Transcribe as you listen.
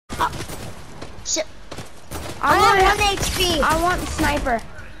I'm at 1 HP. I want sniper.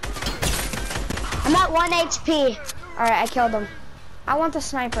 I'm at 1 HP. All right, I killed him. I want the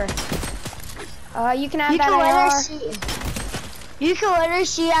sniper. You can have You that can AR. literally see. You can literally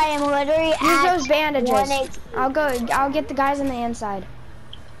see I am literally Use at those bandages. 1 HP. I'll get the guys on the inside.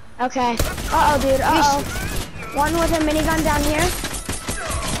 Okay. Uh oh, dude. Uh oh. One with a minigun down here.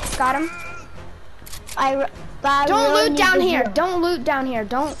 Got him. Don't loot down here. Don't loot down here.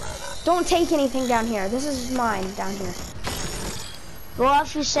 Don't take anything down here. This is mine down here. Well,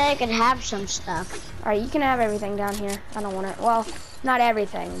 if you say I could have some stuff. All right, you can have everything down here. I don't want it. Well, not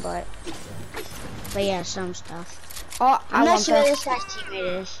everything, but yeah, some stuff. Oh, I'm not sure this guy's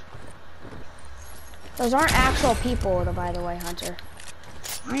teammate is. Those aren't actual people, by the way, Hunter.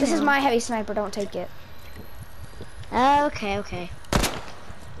 This is my heavy sniper. Don't take it. Okay.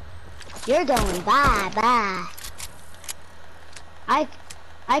 You're going bye.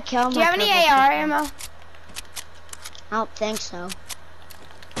 I killed. Do you have any AR ammo? I don't think so.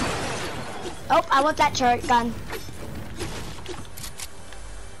 Oh, I want that turret gun.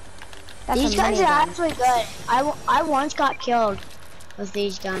 These guns are actually good. I once got killed with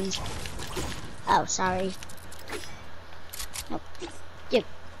these guns. Oh, sorry. Nope. Yep.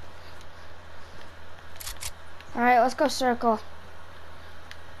 All right, let's go circle.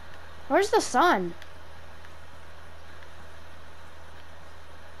 Where's the sun?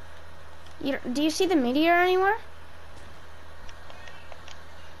 Do you see the meteor anywhere?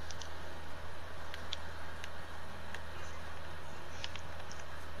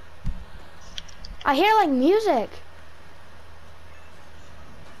 I hear like music.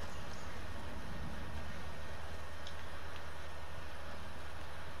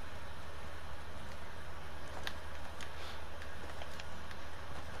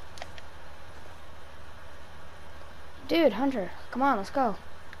 Dude, Hunter, come on, let's go.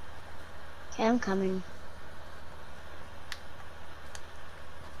 Okay, I'm coming.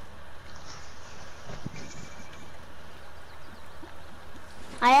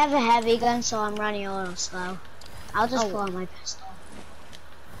 I have a heavy gun, so I'm running a little slow. I'll just pull out my pistol.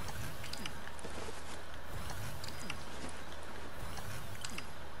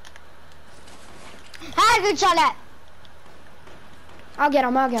 Ah, good shot at! I'll get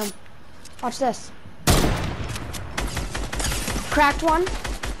him. Watch this. Cracked one.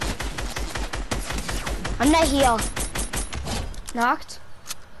 I'm not heal. Knocked.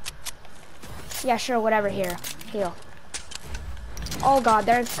 Yeah, sure, whatever, here. Heal. Oh god,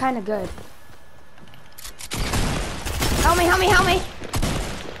 they're kind of good. Help me!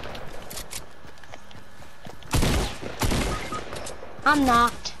 I'm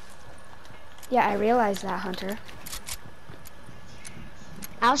knocked. Yeah, I realize that, Hunter.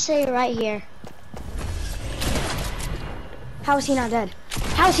 I'll stay right here. How is he not dead?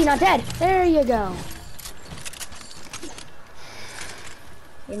 There you go.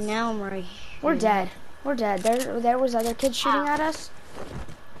 And now I'm right here. We're dead. There was other kids shooting at us.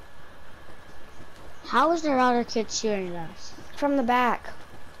 How was there other kids shooting at us? From the back.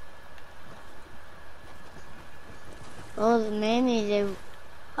 Oh, maybe they...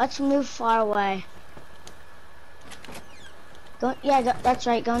 Let's move far away. That's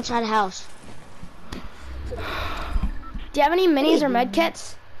right. Go inside the house. Do you have any minis or med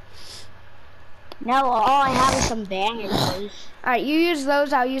kits? No, all I have is some bandages. Alright, you use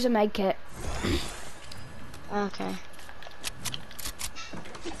those, I'll use a med kit. Okay.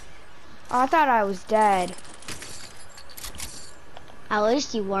 Oh, I thought I was dead. At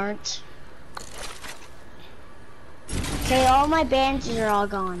least you weren't. Okay, all my bandages are all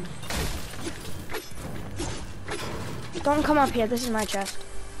gone. Don't come up here, this is my chest.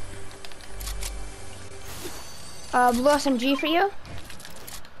 Blue SMG for you.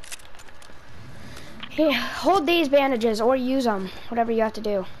 Here, hold these bandages or use them, whatever you have to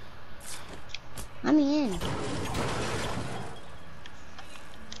do. I'm in.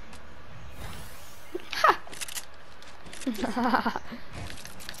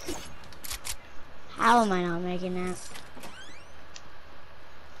 How am I not making that?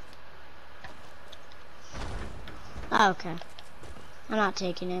 Oh, okay. I'm not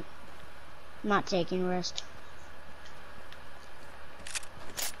taking it. I'm not taking risk.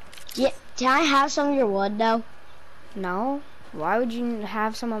 Yeah, can I have some of your wood though? No? Why would you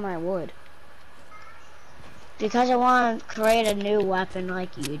have some of my wood? Because I want to create a new weapon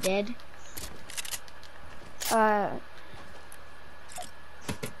like you did. Are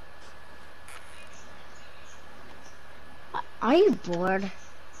you bored?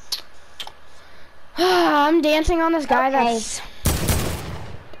 I'm dancing on this guy that's...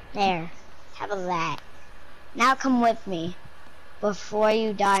 There. How about that? Now come with me. before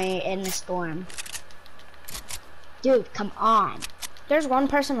you die in the storm. Dude, come on. There's one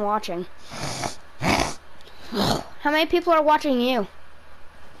person watching. How many people are watching you?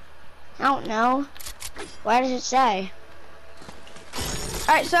 I don't know. What does it say?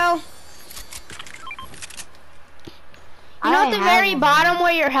 Alright, so you know at the very bottom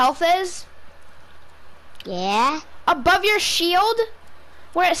where your health is? Yeah? Above your shield,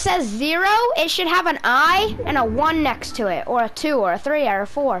 where it says 0, it should have an I and a 1 next to it, or a 2, or a 3, or a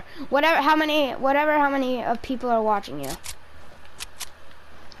 4. Whatever how many of people are watching you.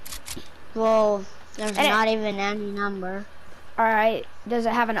 Well, there's not even any number. Alright, does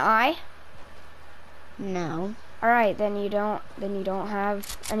it have an I? No. Alright, then you don't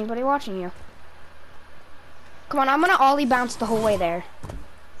have anybody watching you. Come on, I'm gonna ollie bounce the whole way there.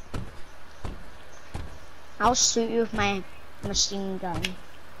 I'll shoot you with my machine gun.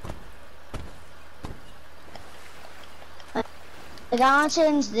 I gotta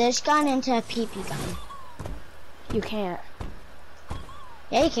change this gun into a PP gun. You can't.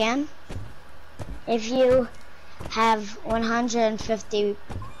 Yeah, you can. If you have 150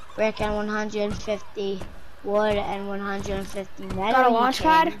 brick and 150 wood and 150 metal. Got a launch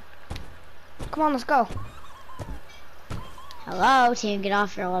pad? Come on, let's go. Hello, team, get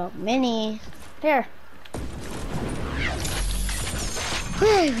off your little mini. Here.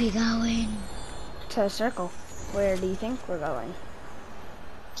 Where are we going? To a circle. Where do you think we're going?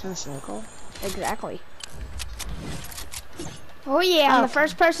 To a circle? Exactly. Oh yeah, I'm the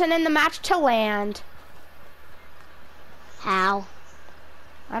first person in the match to land. How?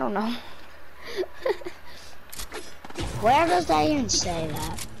 I don't know. Where does that even say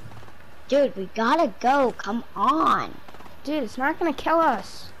that? Dude, we gotta go, come on. Dude, it's not gonna kill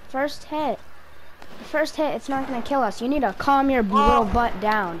us. First hit. The first hit, it's not gonna kill us. You need to calm your little butt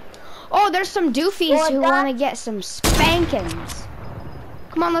down. Oh, there's some doofies who wanna get some spankings.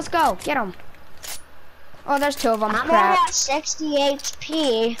 Come on, let's go, get them. Oh, there's 2 of them. I'm Crap. at 60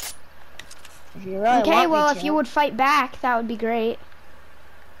 HP. If you really Okay, well, want me if to. you would fight back, that would be great.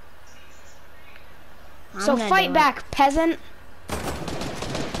 So fight back, peasant.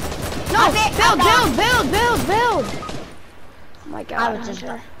 No, build. Oh my God,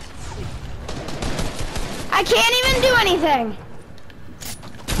 Hunter. I can't even do anything.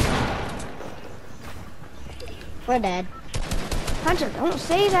 We're dead. Hunter, don't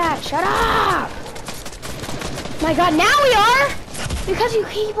say that. Shut up. My God, now we are. Because you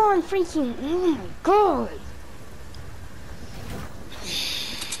keep on freaking. Oh my God.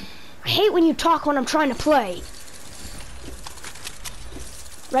 I hate when you talk when I'm trying to play.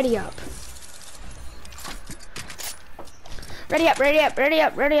 Ready up. Ready up, ready up, ready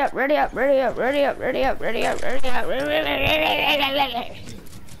up, ready up, ready up, ready up, ready up, ready up, ready up, ready up, ready up.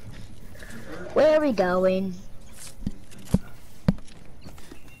 Where are we going?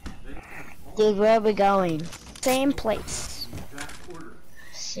 Dude, where are we going? Same place.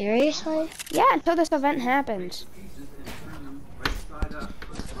 Seriously? Yeah, until this event happens.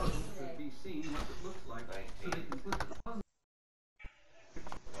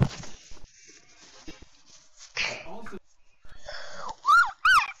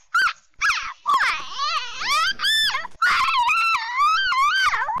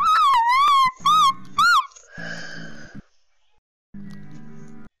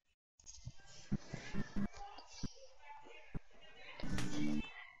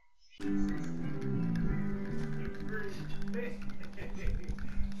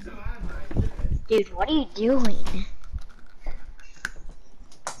 Dude, what are you doing?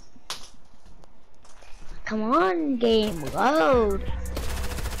 Come on, game, load.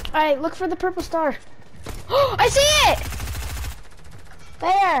 Alright, look for the purple star. Oh, I see it!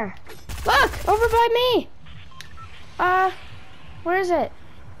 Where? Look, over by me. Where is it?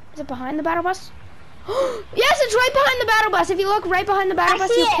 Is it behind the battle bus? Yes, it's right behind the battle bus. If you look right behind the battle bus,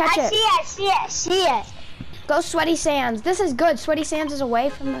 you'll catch it. I see it. Go Sweaty Sands. This is good. Sweaty Sands is away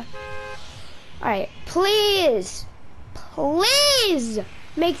from the... Alright, please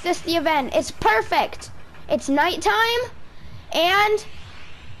make this the event. It's perfect. It's nighttime, and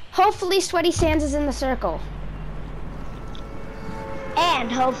hopefully Sweaty Sands is in the circle.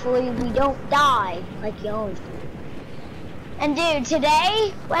 And hopefully we don't die like you always do. And dude,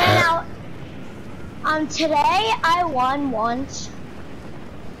 today, today I won once.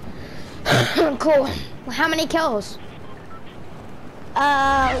 Cool. How many kills?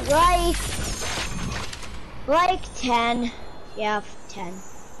 Like 10. Yeah, 10.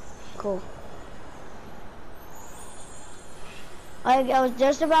 Cool. I was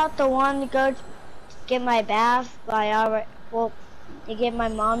just about the one to go get my bath, but I already, to give my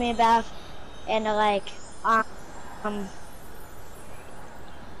mommy a bath, and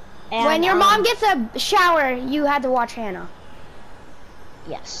And, when your mom gets a shower, you had to watch Hannah.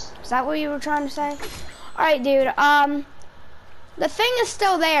 Yes. Is that what you were trying to say? All right, dude. The thing is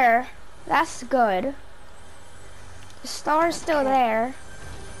still there. That's good. The star's still there.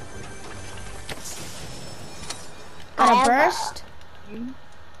 Got a burst.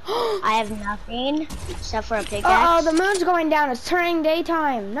 I have nothing except for a pickaxe. Uh-oh, the moon's going down. It's turning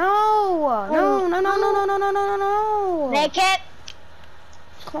daytime. No. No, no, no, no, no, no, no, no, no. Make it.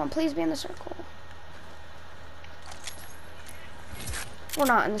 Come on, please be in the circle. We're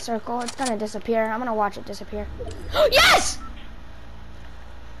not in the circle. It's gonna disappear. I'm gonna watch it disappear. Yes!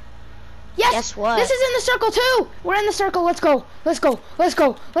 Yes! Guess what? This is in the circle too! We're in the circle. Let's go. Let's go. Let's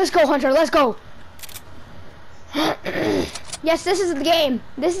go. Let's go, Hunter. Let's go. Yes, this is the game.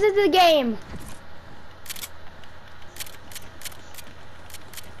 This is the game.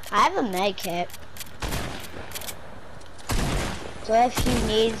 I have a med kit. So if you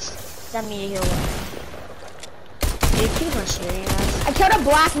need something to heal with. Dude, people are shooting us. I killed a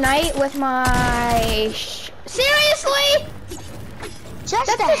Black Knight with my... Seriously?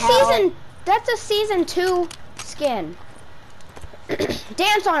 That's a season 2 skin.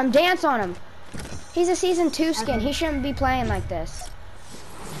 Dance on him, dance on him. He's a season 2 skin. He shouldn't be playing like this.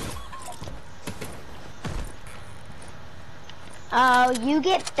 Oh, you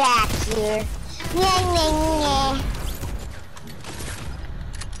get back here.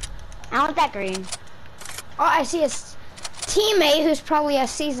 I want that green. Oh, I see his teammate who's probably a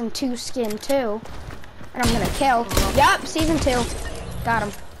season 2 skin too. And I'm gonna kill. Yup, season 2. Got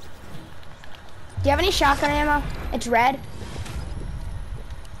him. Do you have any shotgun ammo? It's red.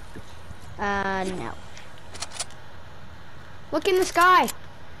 No. Look in the sky.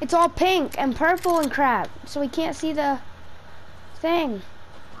 It's all pink and purple and crap. So we can't see the thing.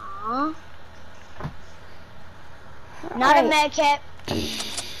 Aww. Not a med kit.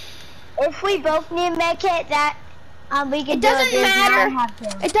 If we both need a med kit, that we can it doesn't matter.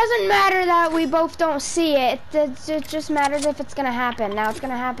 It doesn't matter that we both don't see it. It just matters if it's gonna happen. Now it's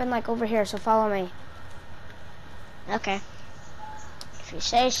gonna happen like over here. So follow me. Okay. If you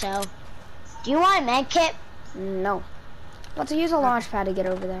say so. Do you want a med kit? No. Let's use a launch pad to get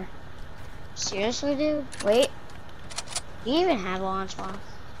over there. Seriously, dude? Wait. You even have a launch pad?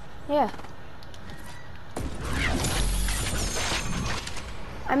 Yeah.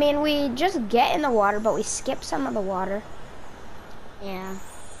 I mean, we just get in the water, but we skip some of the water. Yeah.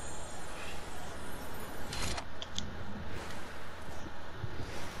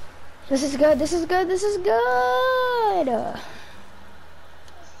 This is good, this is good, this is good!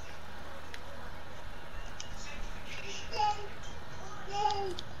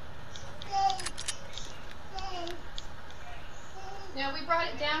 No, we brought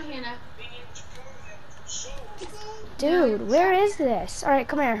it down, Hannah. Dude, where is this? Alright,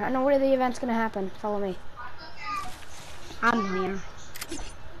 come here. I know where the event's gonna happen. Follow me. I'm here.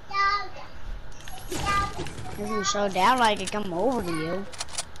 If you slow down, I can come over to you.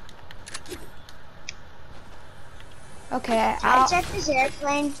 Okay, I'll check this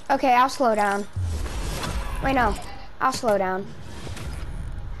airplane. Okay, I'll slow down. Wait, no. I'll slow down.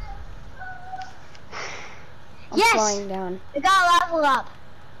 I'm slowing down. We got level up.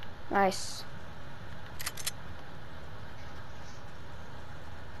 Nice.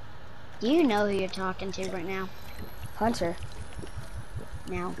 Do you know who you're talking to right now? Hunter.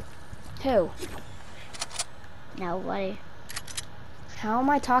 No. Who? Nobody. How am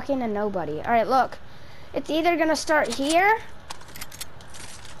I talking to nobody? Alright, look. It's either gonna start here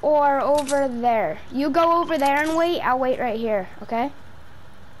or over there. You go over there and wait. I'll wait right here, okay?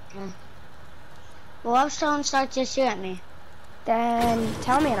 Okay. Well, if someone starts to shoot at me? Then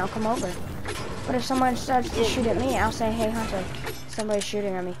tell me and I'll come over. But if someone starts to shoot at me, I'll say, hey, Hunter, somebody's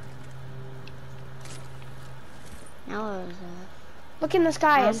shooting at me. Now what was that? Look in the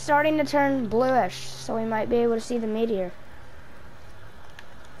sky. It's starting to turn bluish, so we might be able to see the meteor.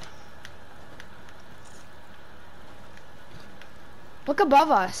 Look above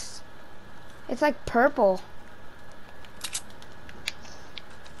us. It's like purple.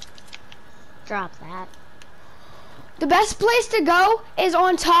 Drop that. The best place to go is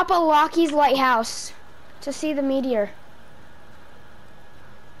on top of Lockheed's lighthouse to see the meteor.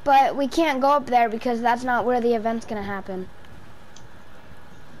 But we can't go up there because that's not where the event's gonna happen.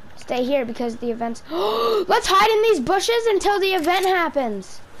 Stay here because the event's... Let's hide in these bushes until the event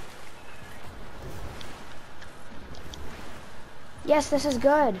happens. Yes, this is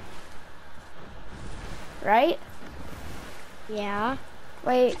good. Right? Yeah.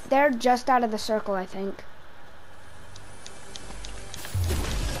 Wait, they're just out of the circle, I think.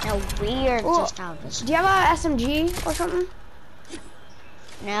 No, we're just out of this. Do you have a SMG or something?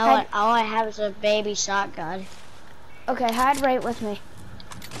 No, all I have is a baby shotgun. Okay, hide right with me.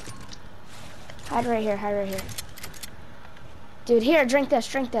 Hide right here, hide right here. Dude, here, drink this,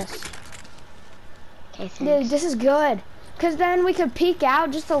 drink this. Okay, thanks. Dude, this is good. Because then we could peek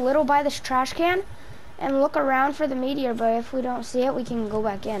out just a little by this trash can and look around for the meteor, but if we don't see it, we can go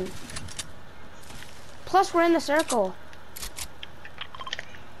back in. Plus, we're in the circle.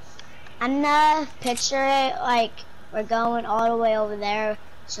 I'm gonna picture it like we're going all the way over there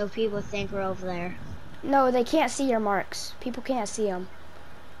so people think we're over there. No, they can't see your marks. People can't see them.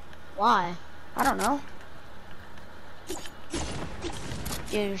 Why? I don't know.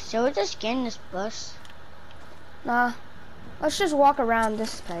 Dude, should we just get in this bus? Nah. Let's just walk around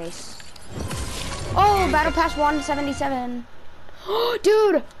this place. Oh, Battle Pass 177.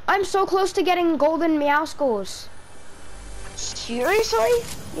 Dude, I'm so close to getting golden Meowscles. Seriously?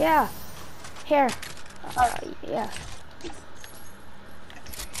 Yeah. Here. Yeah.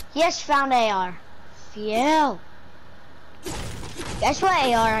 Yes, found AR. Phew. Guess what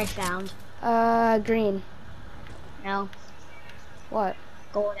AR I found? Green. No, What?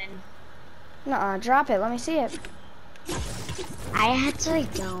 golden. Nuh-uh, drop it. Let me see it. I actually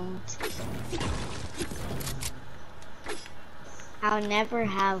don't. I'll never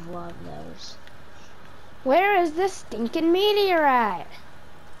have one of those. Where is this stinking meteor at?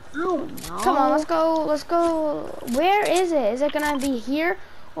 Oh no. Come on, let's go, let's go. Where is it? Is it gonna be here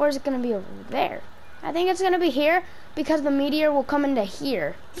or is it gonna be over there? I think it's gonna be here because the meteor will come into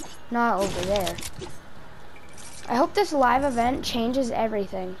here, not over there. I hope this live event changes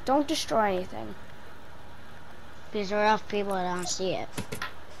everything. Don't destroy anything. Because there are enough people that don't see it.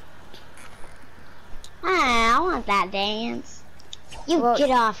 Ah, I want that dance. You Well, get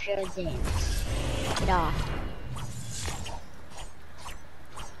off your dance. Get off.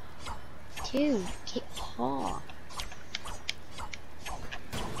 Dude, get off.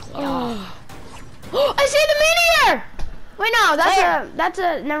 Get off. I see the meteor! Wait, no, that's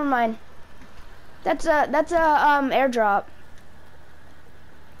a, never mind. That's a, airdrop.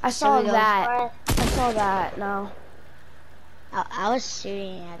 I saw Should we go that. for it? I saw that, no. I was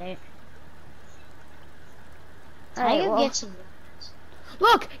shooting at it. How Alright, you well. get some?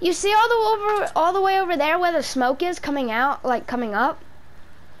 Look, you see all the way over there where the smoke is coming out, like coming up?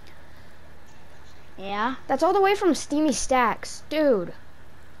 Yeah. That's all the way from Steamy Stacks, dude.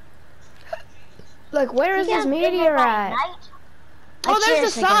 Like, where is this meteor at? Oh,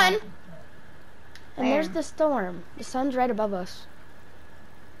 there's the sun. And there's the storm. The sun's right above us.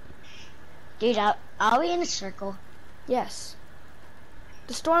 Dude, are we in a circle? Yes.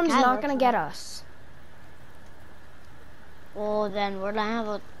 The storm's Kinda not looks gonna like get us. Well, then we're gonna have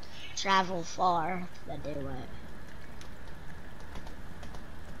to travel far to do it.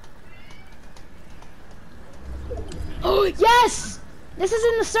 Oh, yes! This is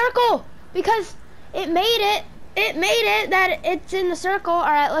in the circle! Because it made it. It made it that it's in the circle.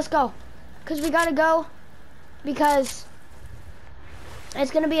 Alright, let's go. Because we gotta go. Because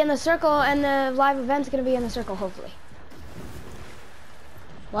it's gonna be in the circle and the live event's gonna be in the circle, hopefully.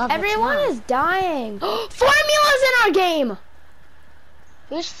 Well, Everyone is dying. Formula's in our game!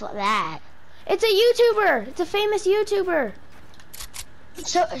 Who's that? It's a YouTuber. It's a famous YouTuber.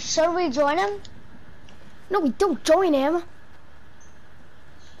 So, should we join him? No, we don't join him.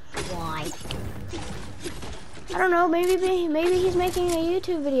 Why? I don't know. Maybe he's making a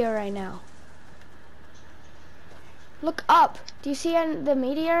YouTube video right now. Look up. Do you see the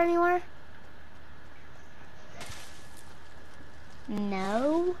meteor anywhere?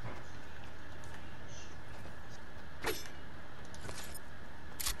 No.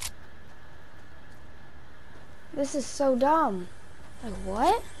 This is so dumb. Like,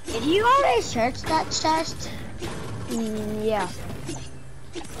 what? Did you already search that chest? Yeah.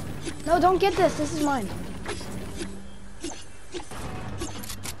 No, don't get this. This is mine.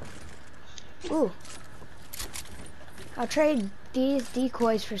 Ooh. I'll trade these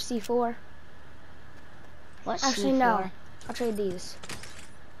decoys for C4. What Actually, C4? no. I'll trade these.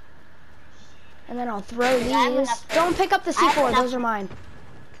 And then I'll throw I have these. enough- Don't pick up the I have C4. enough- Those are mine.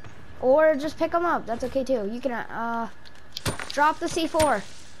 Or just pick them up. That's okay too. You can drop the C4.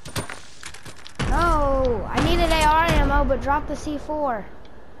 No, I needed AR ammo, but drop the C4.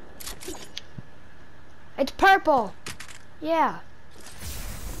 It's purple. Yeah.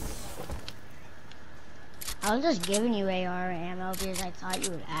 I was just giving you AR ammo because I thought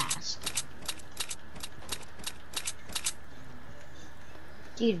you would ask.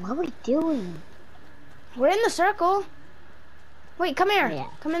 Dude, what are we doing? We're in the circle. Wait, come here. Yeah.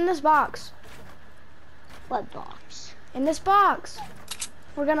 Come in this box. What box? In this box.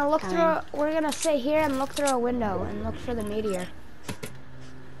 We're gonna look Coming. through. We're gonna sit here and look through a window and look for the meteor.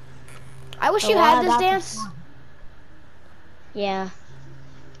 I wish So you what had this about dance. one? Yeah.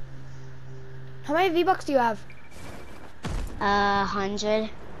 How many V-Bucks do you have? 100.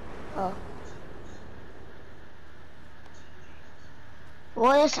 Oh.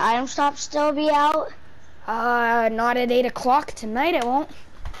 Will this item shop still be out? Not at 8 o'clock tonight, it won't.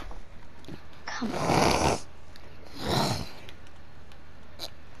 Come on.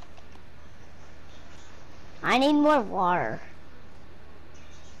 I need more water.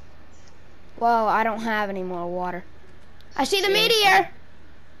 Well, I don't have any more water. I see the meteor!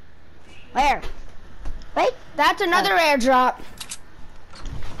 Where? Wait. That's another airdrop.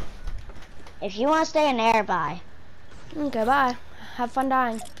 If you want to stay in there, bye. Okay, bye. Have fun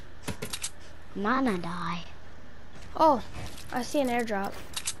dying. I'm not gonna die. Oh, I see an airdrop.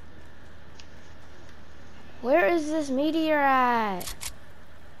 Where is this meteor at?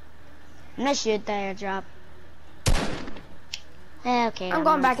 I'm gonna shoot the airdrop. Okay. I'm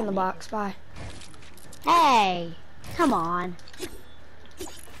going back in the box. Bye. Hey, come on.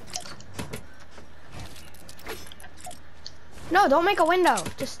 No, don't make a window.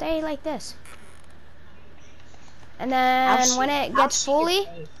 Just stay like this. And then when it gets fully,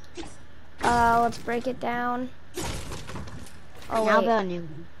 let's break it down. Oh Now wait. build a new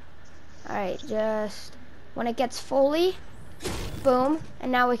one. Alright, just when it gets fully, boom,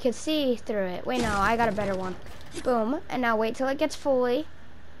 and now we can see through it. Wait, no, I got a better one. Boom, and now wait till it gets fully.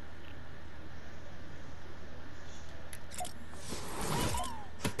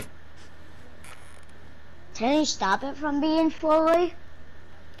 Can you stop it from being fully?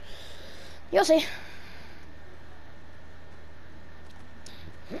 You'll see.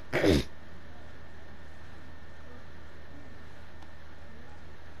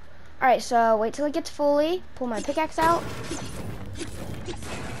 Alright, so wait till it gets fully. Pull my pickaxe out.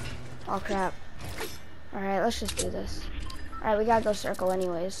 Oh crap. Alright, let's just do this. Alright, we gotta go circle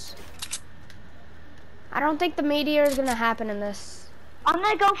anyways. I don't think the meteor is gonna happen in this. I'm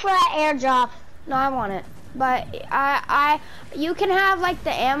gonna go for that airdrop. No, I want it. But you can have like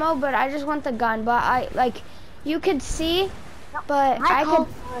the ammo, but I just want the gun. But you could see, but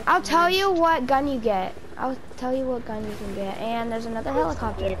I'll tell you what gun you get. I'll tell you what gun you can get. And there's another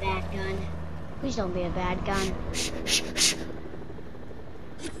helicopter. Please don't be a bad gun. Please don't be a bad gun. Shh.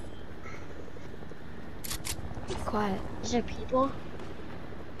 Quiet. Is there people?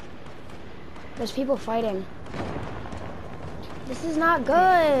 There's people fighting. This is not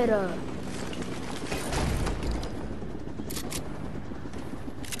good.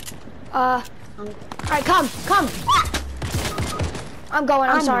 Alright, come. I'm going,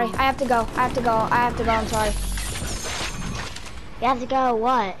 I'm sorry. I have to go, I'm sorry. You have to go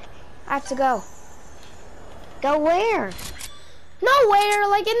what? I have to go. Go where? Nowhere,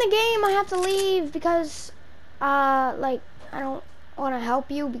 like in the game I have to leave because, like, I don't want to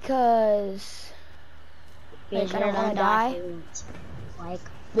help you because like, I don't want to die.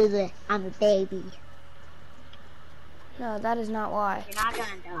 Like, I'm a baby. No, that is not why. You're not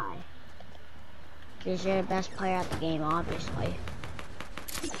gonna die. Because you're the best player at the game, obviously.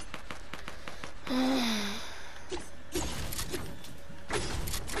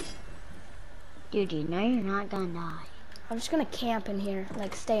 Dude, you know you're not gonna die. I'm just gonna camp in here,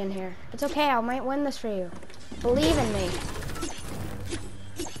 like stay in here. It's okay, I might win this for you. Believe in me.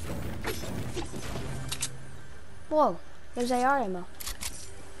 Whoa, there's AR ammo.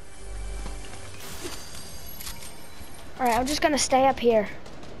 Alright, I'm just gonna stay up here.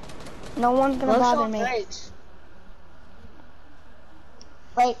 No one's gonna bother me.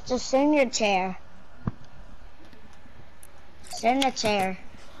 Wait, just sit in your chair. Sit in the chair.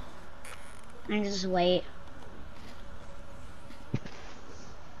 And just wait.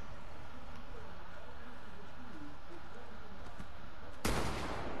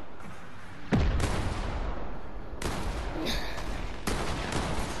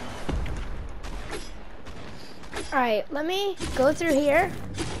 Alright, let me go through here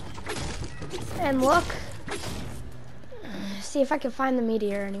and look. See if I can find the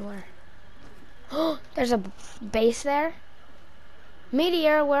meteor anywhere. There's a base there.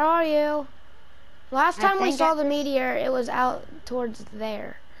 Meteor, where are you? Last time we saw the meteor, it was out towards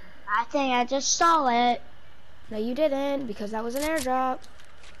there. I think I just saw it. No, you didn't, because that was an airdrop.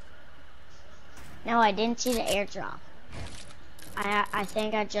 No, I didn't see the airdrop. I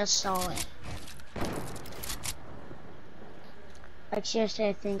think I just saw it. Like seriously,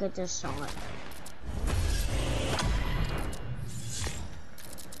 I think I just saw it.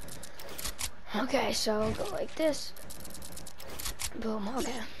 Okay, so go like this. Boom,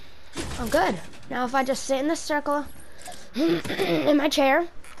 okay. I'm good. Now if I just sit in this circle in my chair,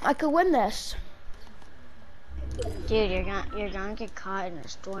 I could win this. Dude, you're gonna get caught in a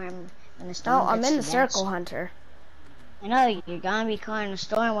storm when the storm No, I'm gets in to the that circle, Hunter. I know, you're gonna be caught in a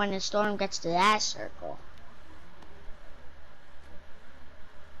storm when the storm gets to that circle.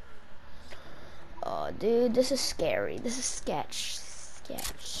 Oh, dude, this is scary. This is sketch.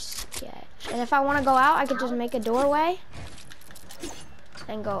 And if I want to go out, I could just make a doorway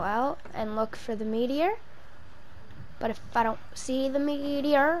and go out and look for the meteor. But if I don't see the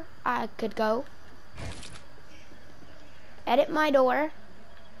meteor, I could go edit my door.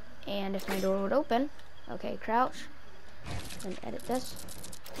 And if my door would open, okay, crouch, and edit this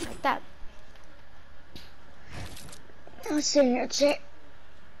like that. That's it.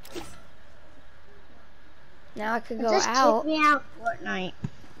 Now I could go Just out. kick me out, Fortnite.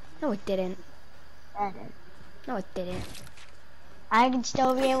 No, it didn't. Edit. No, it didn't. I can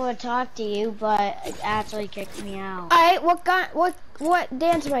still be able to talk to you, but it actually kicked me out. Alright, what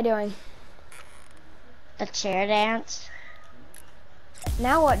dance am I doing? The chair dance.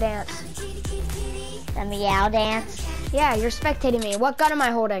 Now what dance? The meow dance. Yeah, you're spectating me. What gun am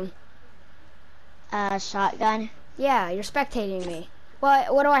I holding? Shotgun. Yeah, you're spectating me. What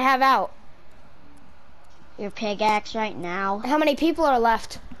do I have out? Your pickaxe right now. How many people are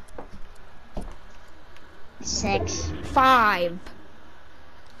left? 6. 5.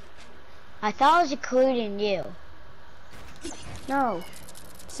 I thought it was including you. No,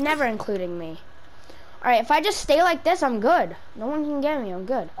 it's never including me. Alright, if I just stay like this, I'm good. No one can get me, I'm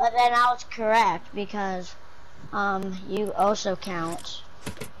good. But then I was correct because, you also count.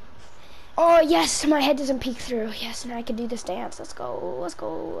 Oh, yes, my head doesn't peek through. Yes, now I can do this dance. Let's go, let's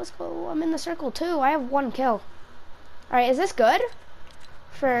go, let's go. I'm in the circle, too. I have 1 kill. Alright, is this good?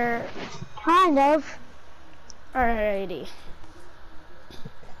 For... Kind of. Alrighty.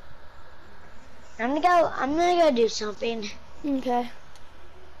 I'm gonna go do something. Okay.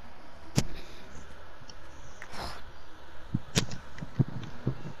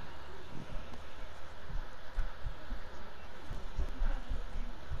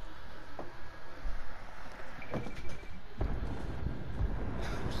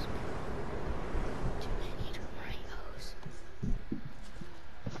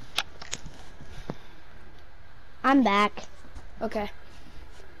 I'm back. Okay.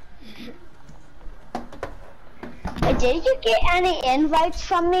 But did you get any invites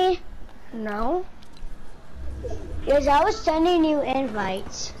from me? No? Because I was sending you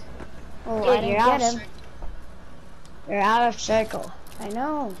invites. Oh, Dude, I didn't get him. You're out of circle. I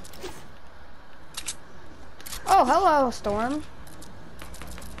know. Oh, hello, Storm.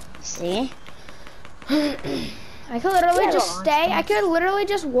 See? I could literally just stay. I could literally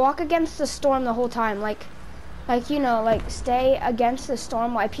just walk against the storm the whole time. Like, you know, like stay against the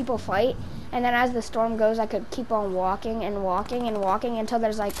storm while people fight. And then as the storm goes, I could keep on walking and walking and walking until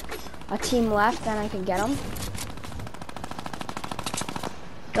there's like a team left, then I could get them.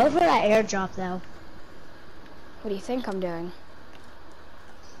 Go for that airdrop though. What do you think I'm doing?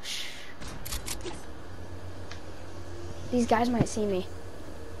 Shh. These guys might see me.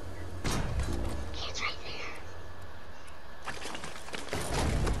 It's right there.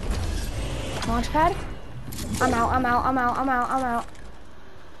 Launchpad? I'm out.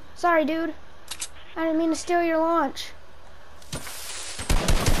 Sorry, dude. I didn't mean to steal your launch.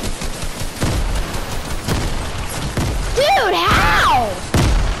 Dude, how?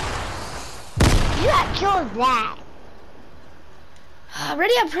 You got killed that.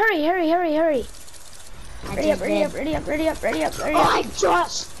 Ready up, hurry. Ready up. Oh, I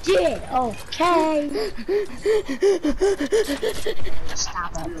just did. Okay.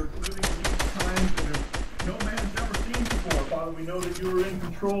 Stop it. No man's ever seen before. Father, we know that you are in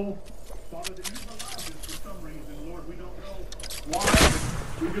control. Father, that you've allowed this for some reason. Lord, we don't know why.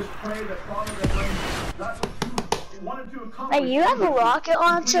 We just pray that, Father, that that's what you wanted to accomplish. Hey, you have a rocket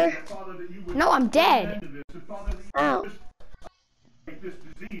launcher? No, I'm dead. Oh. This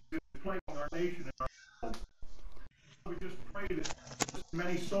disease is plaguing our nation and our world. We just pray that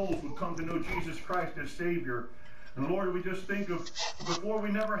many souls would come to know Jesus Christ as Savior. And Lord, we just think of before we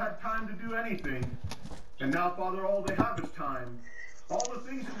never had time to do anything. And now, Father, all they have is time. All the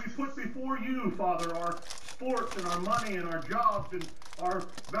things that we put before you, Father, our sports and our money and our jobs and our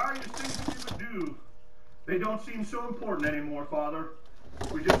various things that we would do, they don't seem so important anymore, Father.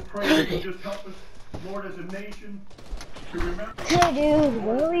 We just pray that you just help us, Lord, as a nation, to remember. Hey, dude,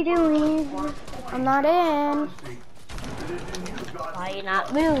 what are we doing? I'm not in. Why are you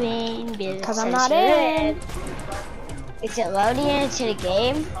not moving? Because I'm not in. Is it loading into the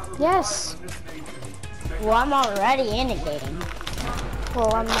game? Yes. Well, I'm already in the game.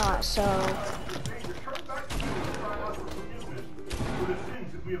 Well, I'm not, so.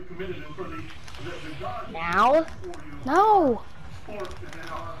 Now? No.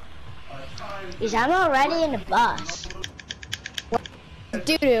 Because I'm already in the bus.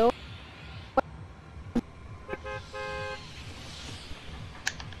 Doo-doo.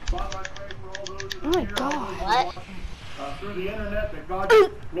 Oh my God. What? Through the internet, that God,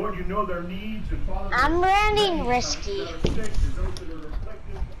 Lord, you know their needs, and Father, I'm landing risky.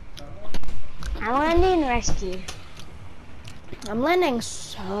 I'm landing risky. I'm landing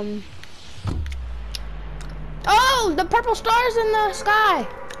some. Oh, the purple stars in the sky.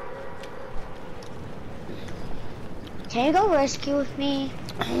 Can you go risky with me?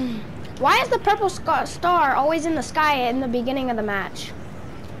 Why is the purple star always in the sky in the beginning of the match?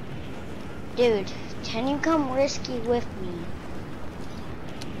 Dude, can you come risky with me?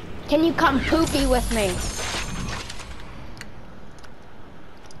 Can you come poopy with me?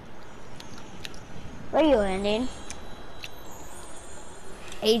 Where are you landing?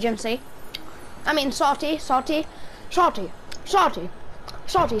 Agency. I mean salty, salty, salty, salty,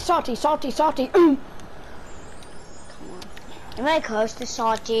 salty, salty, salty, salty. Am I close to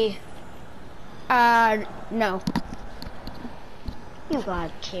salty? No. You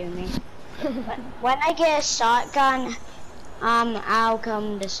gotta kill me. When I get a shotgun, I'll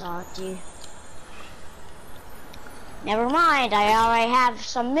come to salty. Never mind, I already have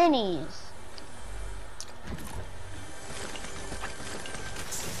some minis.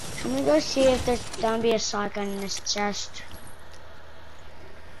 Let me go see if there's gonna be a shotgun in this chest.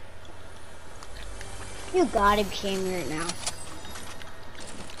 You gotta be kidding me right now.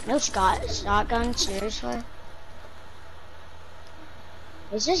 No shotgun, seriously?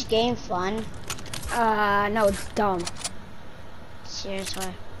 Is this game fun? No, it's dumb.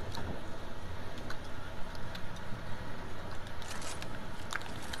 Seriously.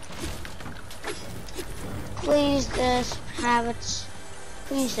 Please just have it.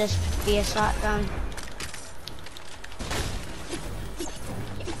 Please just be a shotgun.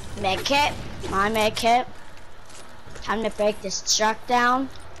 Medkit. My medkit. Time to break this truck down.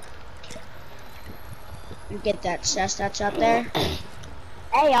 And get that chest that's up there.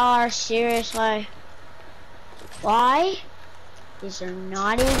 AR, seriously. Why? These are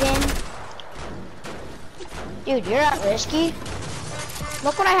not even. Dude, you're at risky.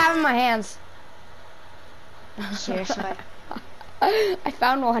 Look what I have in my hands. Seriously. I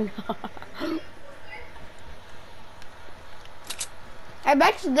found one. I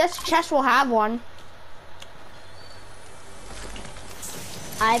bet you this chest will have one.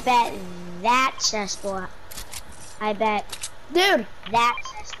 I bet that chest will. I bet. Dude. That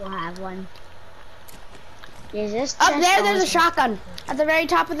chest will have one. Is this Up there, there's a shotgun. At the very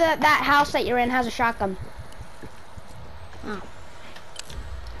top of that house that you're in has a shotgun. Oh.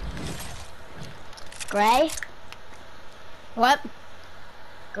 Gray? What?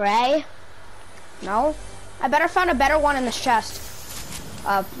 Gray? No. I better find a better one in this chest.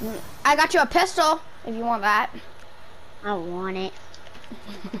 I got you a pistol, if you want that. I don't want it.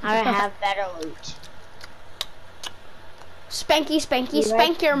 I have better loot. Spanky, spanky,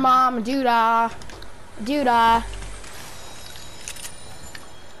 spank your mom, doodah. Doodah.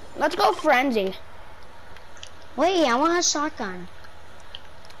 Let's go frenzy. Wait, I want a shotgun.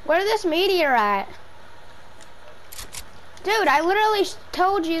 Where's this meteor at? Dude, I literally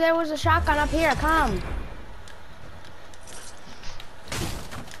told you there was a shotgun up here. Come.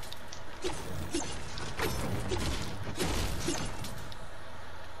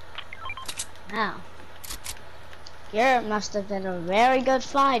 Wow. You must have been a very good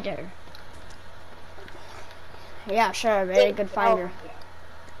fighter. Yeah, sure, very good fighter.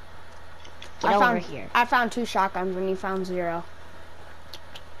 Get over here. I found 2 shotguns when you found 0.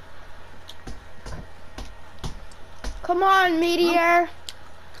 Come on, Meteor.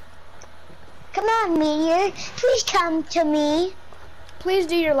 Come on, Meteor. Please come to me. Please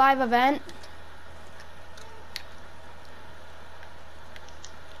do your live event.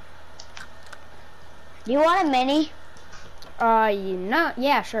 Do you want a mini?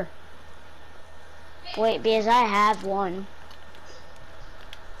 Yeah, sure. Wait, because I have one.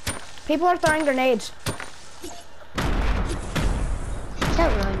 People are throwing grenades. Is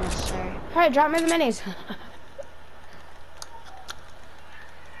that really necessary? Alright, drop me the minis.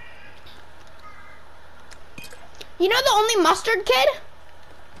 You know the only mustard kid?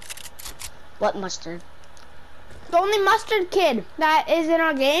 What mustard? The only mustard kid that is in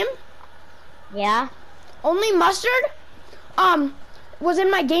our game? Yeah? Only mustard? Was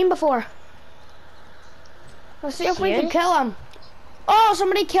in my game before. Let's see if we can kill him. Oh,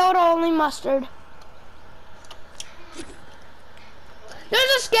 somebody killed only mustard.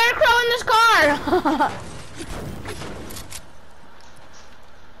 There's a scarecrow in this car.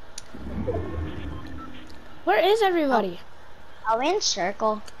 Where is everybody? Are we in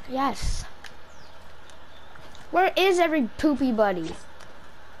circle? Yes. Where is every poopy buddy?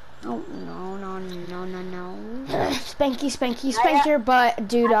 Oh, no. Spanky, spanky, spank your butt,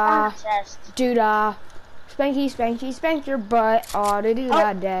 doodah. Doodah. Spanky, spanky, spank your butt. Oh,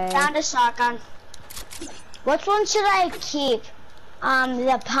 doo-doo-dah day. Found a shotgun. Which one should I keep?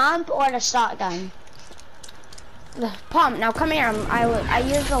 The pump or the shotgun? The pump. Now come here. I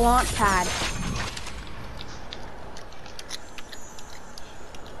use the launch pad.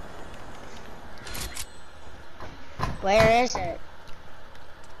 Where is it?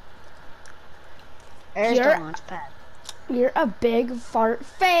 There's the launch pad. You're a big fart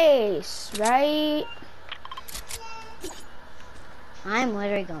face, right? I'm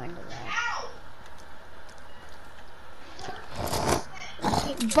literally going to that.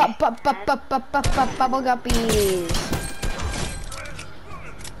 Bubble guppies.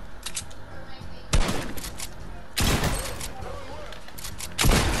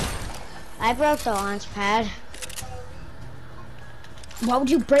 I broke the launch pad. Why would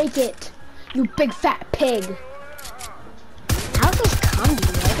you break it? You big fat pig. How's this come to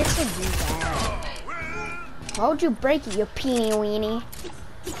you? I guess I do that. Why would you break it, you peeny weenie?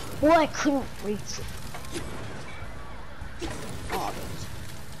 Well, I couldn't reach it. Oh,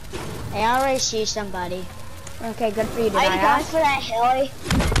 I already see somebody. Okay, good for you. Are you going for that heli?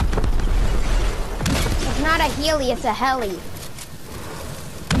 It's not a heli, it's a heli.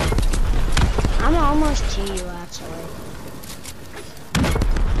 I'm almost to you, actually.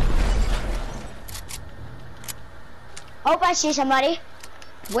 Oh, I see somebody.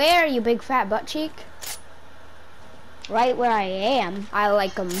 Where, you big fat butt cheek? Right where I am. I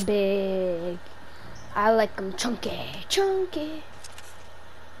like them big. I like them chunky, chunky.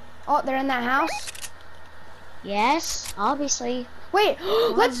 Oh, they're in that house? Yes, obviously. Wait,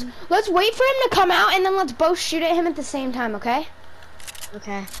 let's wait for him to come out and then let's both shoot at him at the same time, okay?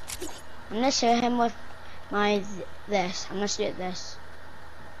 Okay. I'm gonna shoot him with my this. I'm gonna shoot this.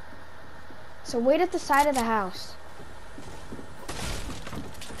 So wait at the side of the house.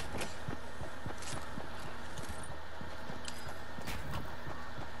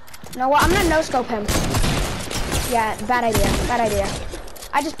 You know what? I'm gonna no scope him. Yeah, bad idea. Bad idea.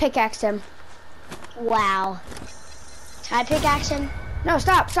 I just pickaxed him. Wow. Can I pickaxe him? No,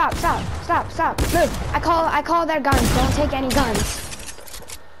 stop, stop, stop, stop, stop. Move. I call their guns. Don't take any guns.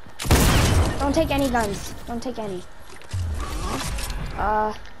 Don't take any guns. Don't take any.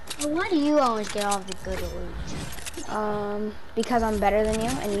 Well, why do you always get all the good loot? Because I'm better than you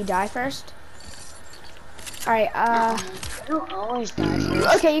and you die first. Alright, I don't always die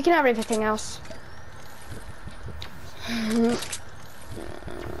first. Okay, you can have everything else. I'm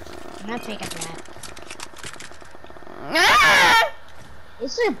not picking that. Ah!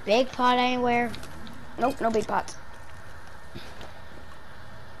 Is there a big pot anywhere? Nope, no big pots.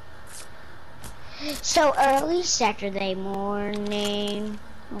 So early Saturday morning.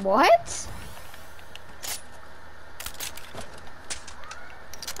 What?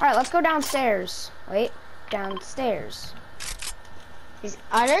 Alright, let's go downstairs. Wait, downstairs.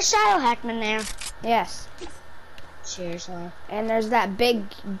 Are there Shadow Hackmen there? Yes. Seriously. And there's that big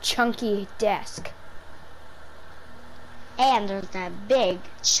chunky desk. And there's that big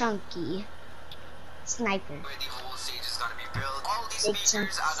chunky sniper. Where the whole stage is gonna be built. All these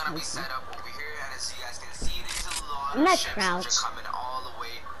speakers are gonna be set up over here, and as you guys can see, there's a lot I'm of not ships crouched. which are coming all the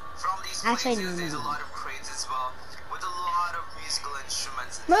way from these Actually, places. There's a no. lot of crates as well, with a lot of musical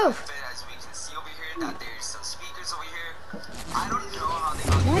instruments. Move. As we can see over here, that there's some speakers over here. I don't know how they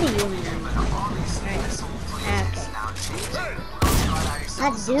got What do you over here, mean? but obviously this whole place is now changing.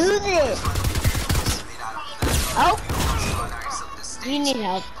 Let's do this. Oh, you need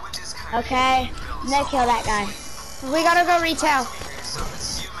help. Okay, I'm gonna kill that guy. We gotta go retail.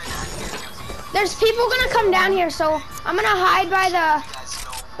 There's people gonna come down here, so I'm gonna hide by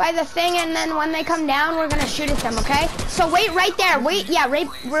the thing, and then when they come down, we're gonna shoot at them, okay? So wait right there. Wait, yeah,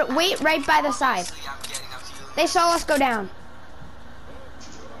 wait right by the side. They saw us go down.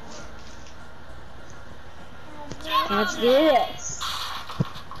 Let's do this.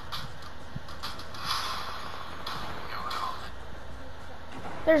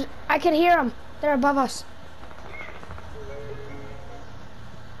 I can hear them. They're above us.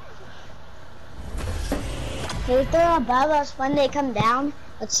 If they're above us when they come down,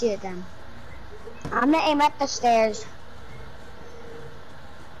 let's shoot them. I'm gonna aim at the stairs.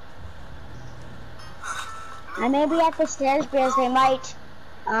 I may be at the stairs because they might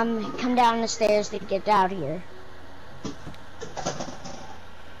come down the stairs to get out here.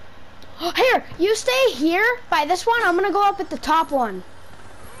 Here, you stay here by this one. I'm gonna go up at the top one.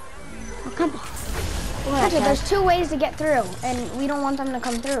 Oh, come on. Gotcha, there's two ways to get through, and we don't want them to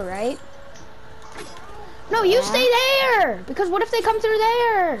come through, right? No, you stay there. Because what if they come through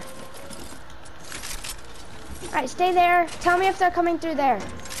there? All right, stay there. Tell me if they're coming through there.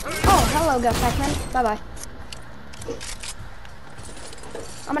 Oh, hello, Ghost Techman. Bye-bye.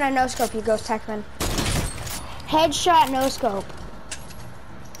 I'm gonna no-scope you, Ghost Techman. Headshot no-scope.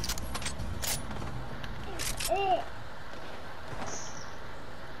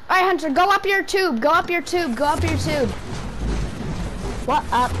 Alright, Hunter, go up your tube. Go up your tube. Go up your tube. What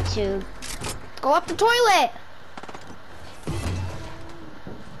up tube? Go up the toilet.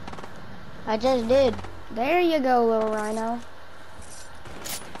 I just did. There you go, little rhino.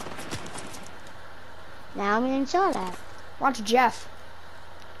 Now I'm gonna show that. Watch Jeff.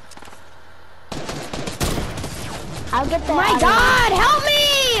 I'll get the. Oh my God, help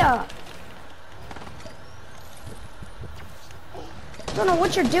me! I don't know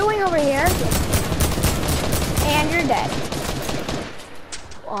what you're doing over here. And you're dead.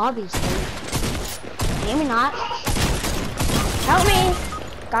 Well, obviously. Maybe not. Help me.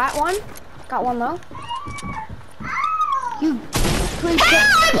 Got one. Got one though. You please. Hey,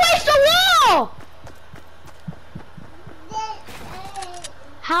 I placed a wall!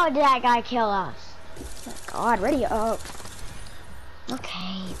 How did that guy kill us? Oh God, ready up.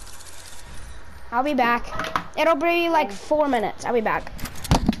 Okay. I'll be back. It'll be like 4 minutes. I'll be back.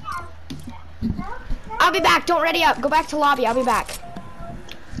 I'll be back. Don't ready up. Go back to lobby. I'll be back.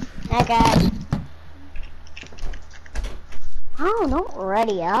 Okay. Oh, don't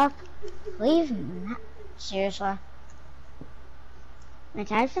ready up. Please. Seriously. I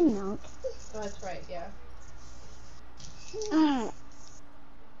type some notes. Oh, that's right, yeah.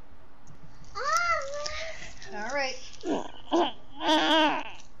 All right.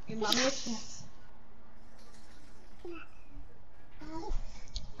 Give mommy a chance.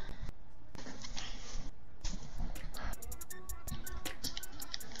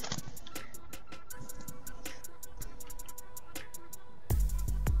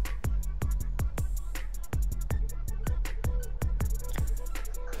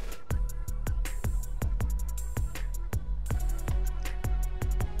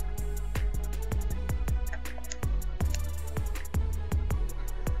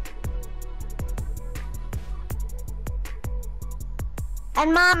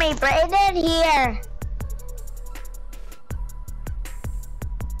 And mommy, Brayden here.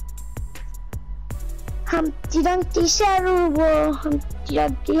 Humpty Dumpty sat on a wall. Humpty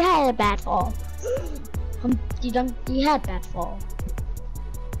Dumpty had a bad fall. Humpty Dumpty had a bad fall.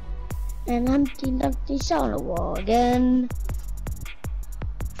 And Humpty Dumpty sat on a wall again.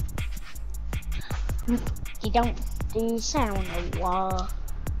 Humpty Dumpty sat on a wall.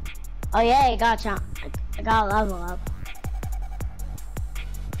 Oh yeah, I got a level up.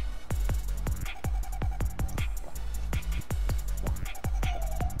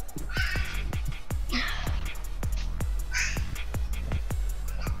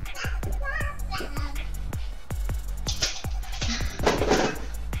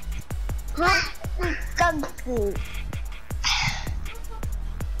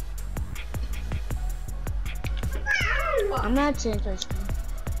 I'm not saying this one.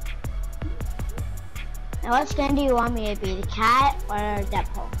 Now what skin do you want me to be? The cat or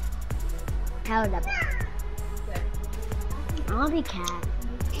Deadpool? Cat or Deadpool? I want to be cat.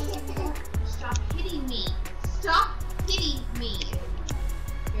 Stop hitting me. Stop hitting me.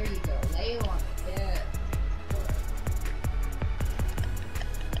 There you go. Lay on it. Yeah.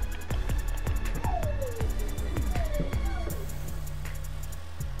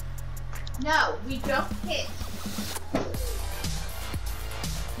 No, we don't hit.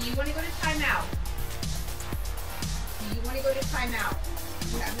 Do you want to go to timeout? Do you want to go to timeout?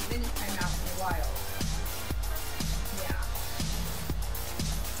 You haven't been in timeout in a while. Yeah.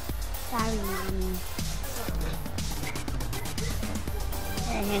 Sorry, mommy.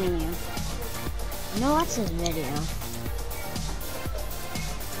 They're hitting you. No, watch this video.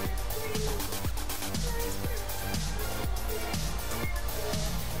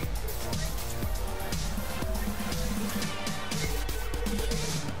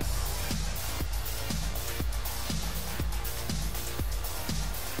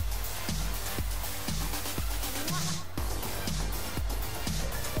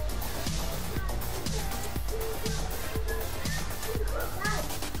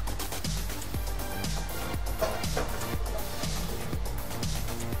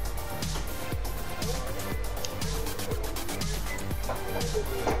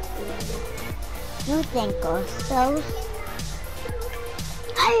 You think so?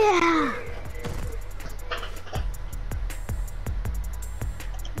 Yeah.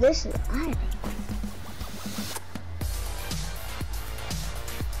 This is I.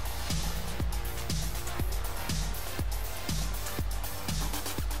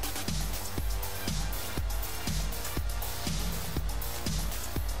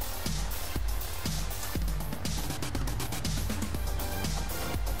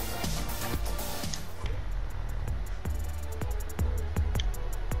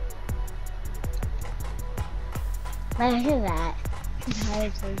 Look at that. That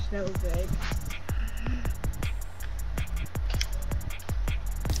is so good.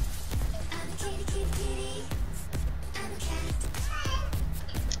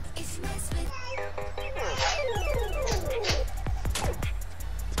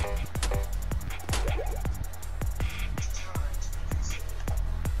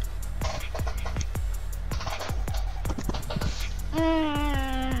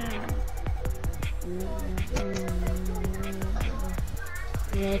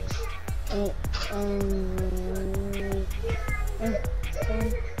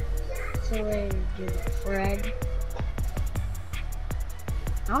 Fred.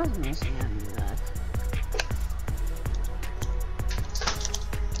 I was missing out on that.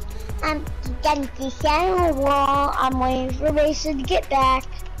 I'm getting on the wall. I'm waiting for Mason to get back.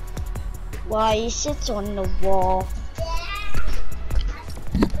 While he sits on the wall.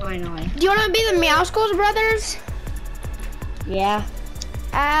 Finally. Do you want to be the Meow Skulls brothers? Yeah.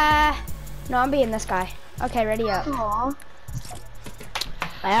 No, I'm being this guy. Okay, ready up. Aww.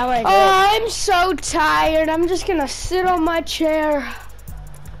 I'm so tired. I'm just gonna sit on my chair.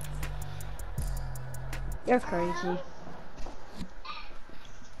 You're crazy.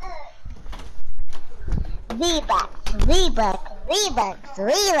 V-Bucks.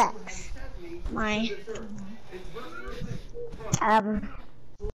 My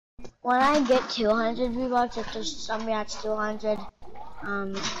when I get 200 V-Bucks, if there's somebody that's 200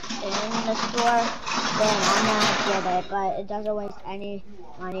 in the store, then I'm gonna get it, but it doesn't waste any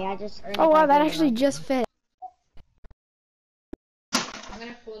money. I just earn. Oh wow, that actually just fit. I'm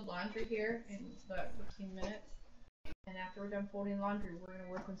gonna fold laundry here in about 15 minutes. And after we're done folding laundry, we're gonna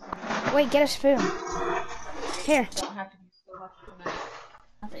work on some. Wait, get a spoon. Here. Don't have to be so much tonight.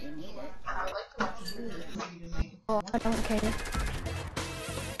 Not that you need it. I would like to watch a movie with you tonight. Oh, I don't care.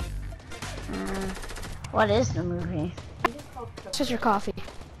 What is the movie? It's just your coffee.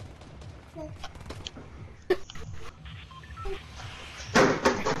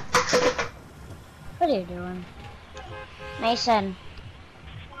 What are you doing? Mason.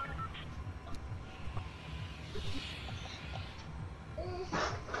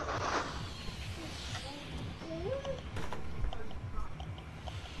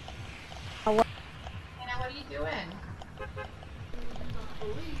 Hannah, what are you doing?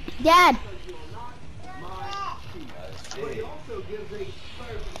 Dad!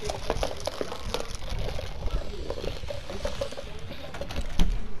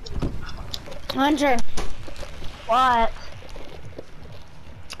 Hunter. What?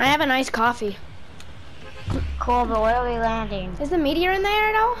 I have a nice coffee. Cool, but where are we landing? Is the meteor in there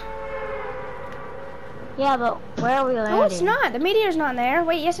at all? Yeah, but where are we landing? No, it's not. The meteor's not in there.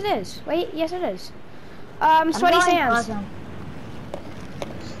 Wait, yes it is. Wait, yes it is. Sweaty Sam's.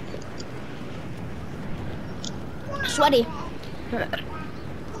 Sweaty.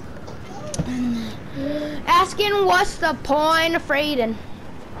 Asking what's the point of freedom?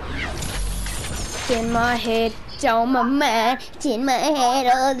 It's in my head, it's on my mind, it's in my head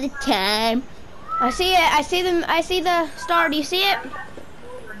all the time. I see it. I see the star. Do you see it?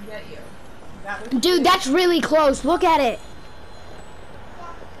 Dude, that's really close. Look at it.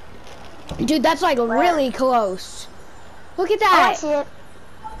 Dude, that's like really close. Look at that. I see it.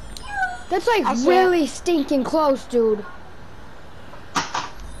 That's like really stinking close, dude.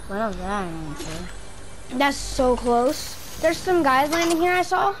 What was that answer? That's so close. There's some guys landing here I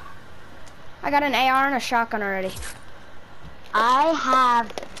saw. I got an AR and a shotgun already. I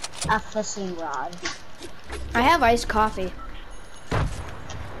have a fishing rod. I have iced coffee.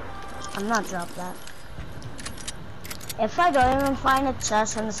 I'm not drop that. If I don't even find a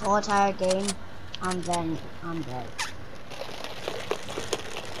chest in this whole entire game, then I'm dead.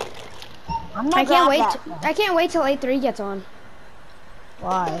 I can't wait till A3 gets on.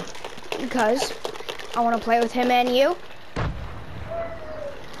 Why? Because I want to play with him and you.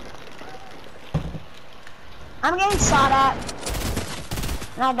 I'm getting shot at.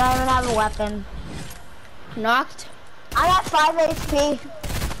 And I don't even have a weapon. Knocked. I got 5 HP.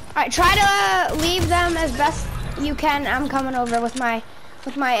 Alright, try to leave them as best you can. I'm coming over with my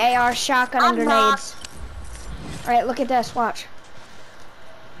AR, shotgun, and grenades. Alright, look at this, watch.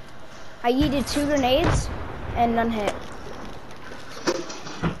 I yeeted 2 grenades and none hit.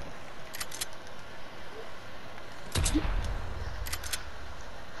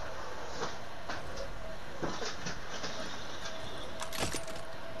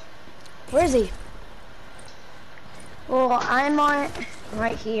 Where is he? Well, I'm on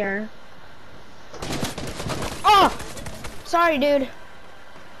right here. Oh! Sorry, dude.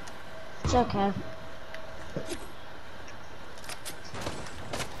 It's okay.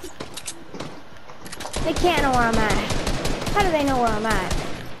 They can't know where I'm at. How do they know where I'm at?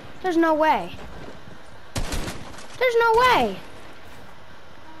 There's no way. There's no way.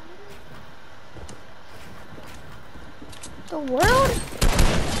 The world?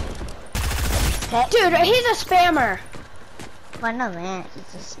 Dude, he's a spammer. Well, no, man,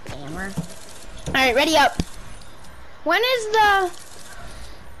 he's a spammer. Alright, ready up. When is the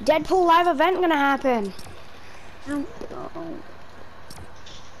Deadpool live event gonna happen? I don't know.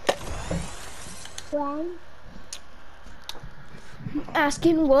 When?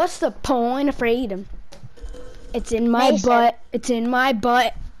 Asking what's the point of freedom? It's in my Mason. butt. It's in my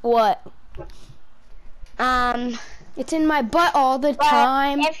butt. What? Um, It's in my butt all the but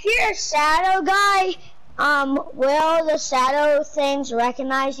time. if you're a shadow guy, will the shadow things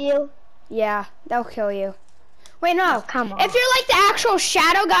recognize you? Yeah, they'll kill you. Wait, no. Oh, come on. If you're like the actual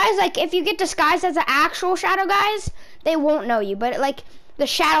shadow guys, like if you get disguised as the actual shadow guys, they won't know you. But like the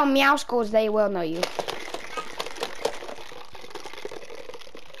shadow meow schools, they will know you.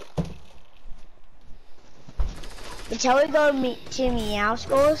 Until we go to Meow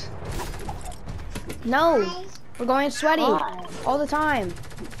Schools? No, we're going sweaty Why? all the time.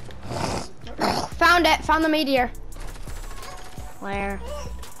 Found it. Found the meteor. Where?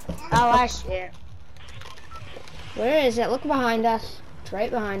 Oh, I see it. Where is it? Look behind us. It's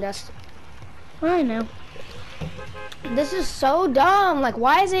right behind us. I know. This is so dumb. Like,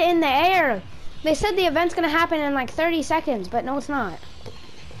 why is it in the air? They said the event's gonna happen in like 30 seconds, but no, it's not.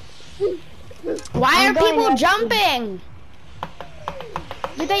 Why I'm are going people next. jumping?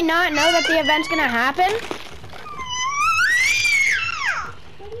 Did they not know that the event's gonna happen?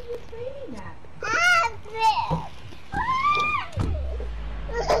 What are you screaming at?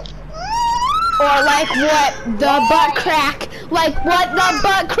 Or like what? The butt crack. Like what? The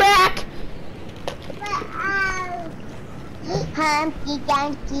butt crack. Humpty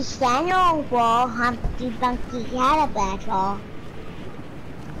Dumpty Santa Wall, Humpty Dumpty had a battle.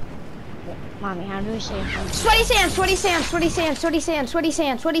 Mommy, how do we say it? Sweaty sands, sweaty sands, sweaty sands, sweaty sands, sweaty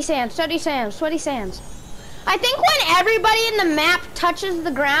sands, sweaty sands, sweaty sands, sweaty sands. I think when everybody in the map touches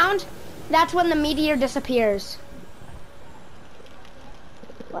the ground, that's when the meteor disappears.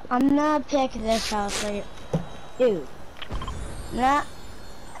 I'm gonna pick this house right. Dude.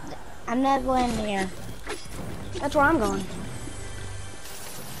 I'm not going there. That's where I'm going.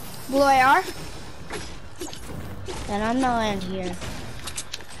 Blue AR? Then I'm gonna land here.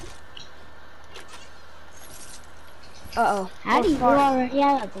 Uh-oh. How do you already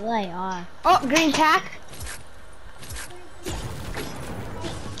have a blue AR? Oh, green tack.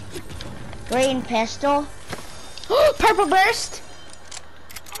 Green pistol? Purple burst.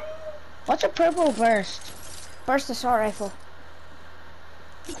 What's a purple burst? Burst assault rifle.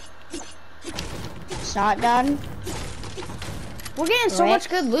 Shotgun? We're getting so Rick? much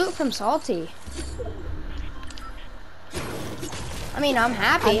good loot from Salty. I mean, I'm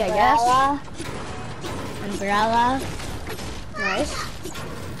happy, I guess. Umbrella? Nice.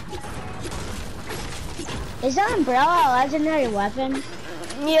 Is an umbrella a legendary weapon?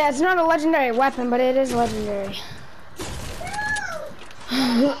 Yeah, it's not a legendary weapon, but it is legendary.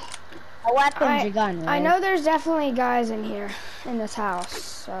 A weapon's a gun, right? I know there's definitely guys in here, in this house,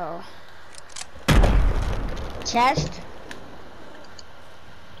 so. Chest?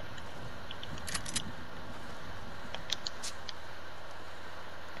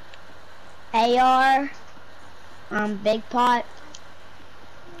 AR? Big pot?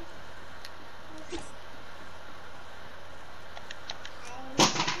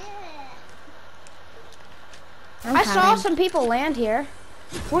 I saw some people land here.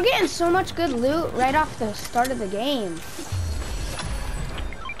 We're getting so much good loot right off the start of the game.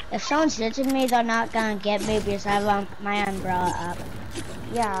 If someone's ditching me, they're not gonna get me because I have my umbrella up.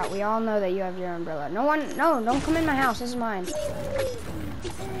 Yeah, we all know that you have your umbrella. No, don't come in my house. This is mine.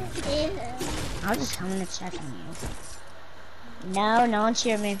 I was just coming to check on you. No, no one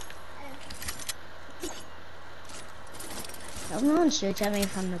shoot me. No one shoots at me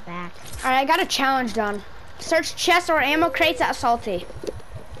from the back. Alright, I got a challenge done. Search chests or ammo crates at Salty.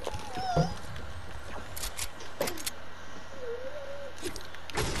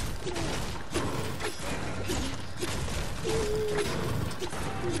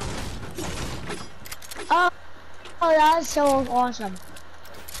 Oh, that was so awesome.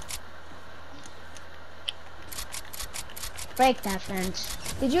 Break that fence.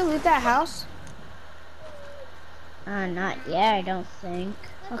 Did you loot that house? Not yet, I don't think.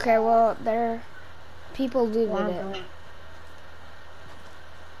 Okay, well, there, people looted it.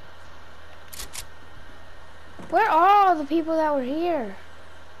 Where are all the people that were here?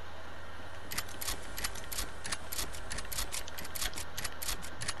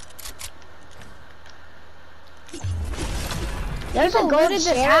 There's a People gold looted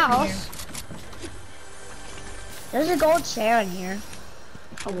chair this in house. here. There's a gold chair in here.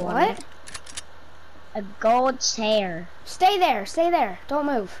 A what? A gold chair. Stay there. Stay there. Don't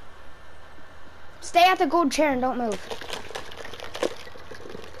move. Stay at the gold chair and don't move.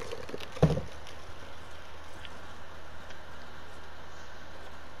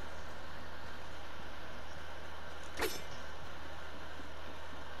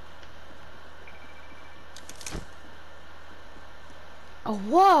 Oh,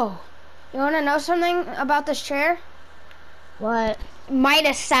 whoa. You want to know something about this chair? What?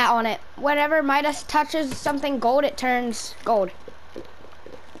 Midas sat on it. Whenever Midas touches something gold, it turns gold.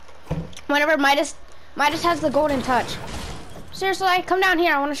 Whenever Midas has the golden touch. Seriously, come down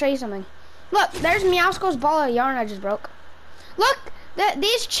here. I want to show you something. Look, there's Meowsco's ball of yarn I just broke. Look,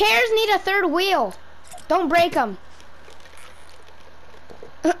 these chairs need a third wheel. Don't break them.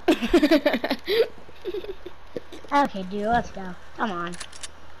 Okay, dude, let's go. Come on.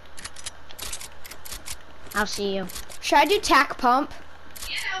 I'll see you. Should I do tack pump?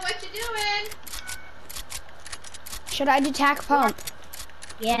 You know what you doing? Should I do tack pump?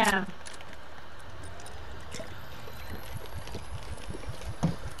 Yeah.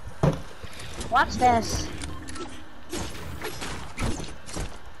 Watch this.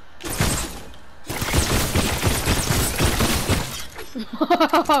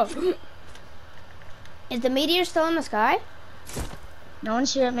 Is the meteor still in the sky? No one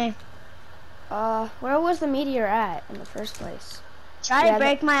shoot at me. Where was the meteor at in the first place? Try to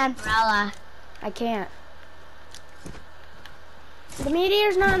break my umbrella. I can't. The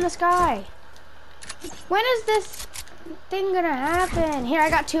meteor's not in the sky. When is this thing gonna happen? Here, I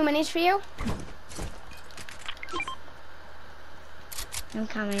got 2 minis for you. I'm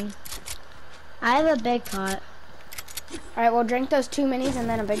coming. I have a big pot. Alright, we'll drink those 2 minis and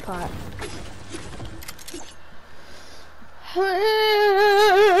then a big pot. Don't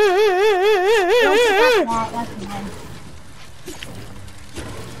forget that. That's mine.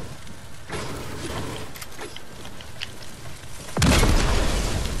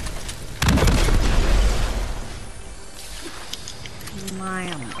 My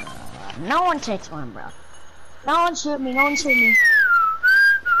umbrella. No one takes my umbrella. No one shoot me. No one shoot me.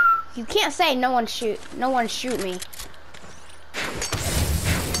 You can't say no one shoot me.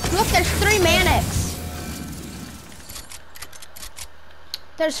 Look, there's 3 Manics.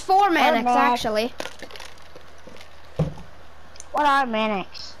 There's 4 Manics actually. What are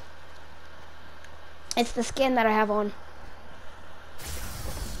Manics? It's the skin that I have on.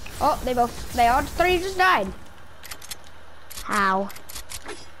 Oh, they all 3 just died. How?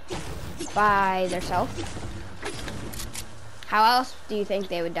 By themselves. How else do you think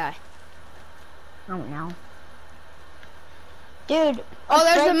they would die? I don't know. Dude. Oh,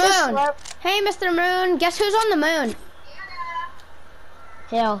 there's the let's moon. break Hey, Mr. Moon. Guess who's on the moon?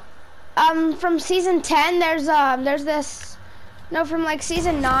 Hill. From season 10, there's this, no, from like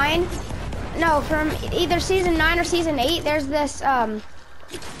season 9, no, from either season 9 or season 8, there's this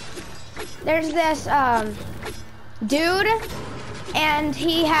dude, and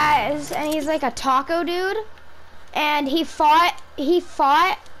he's like a taco dude, and he fought,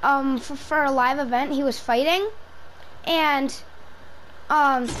 for a live event. He was fighting, and,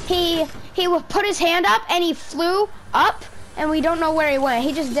 he would put his hand up, and he flew up, and we don't know where he went.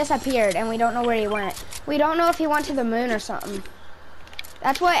 He just disappeared, and we don't know where he went. We don't know if he went to the moon or something.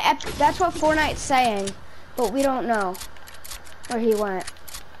 That's what Fortnite's saying, but we don't know where he went.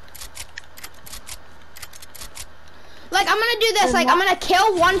 Like, I'm gonna do this. Like, I'm gonna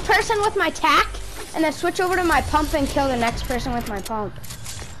kill one person with my tack, and then switch over to my pump and kill the next person with my pump.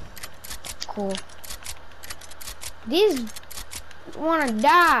 Cool. These wanna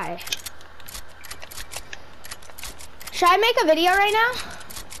die. Should I make a video right now?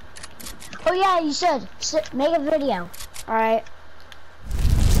 Oh yeah, you should. Make a video. Alright.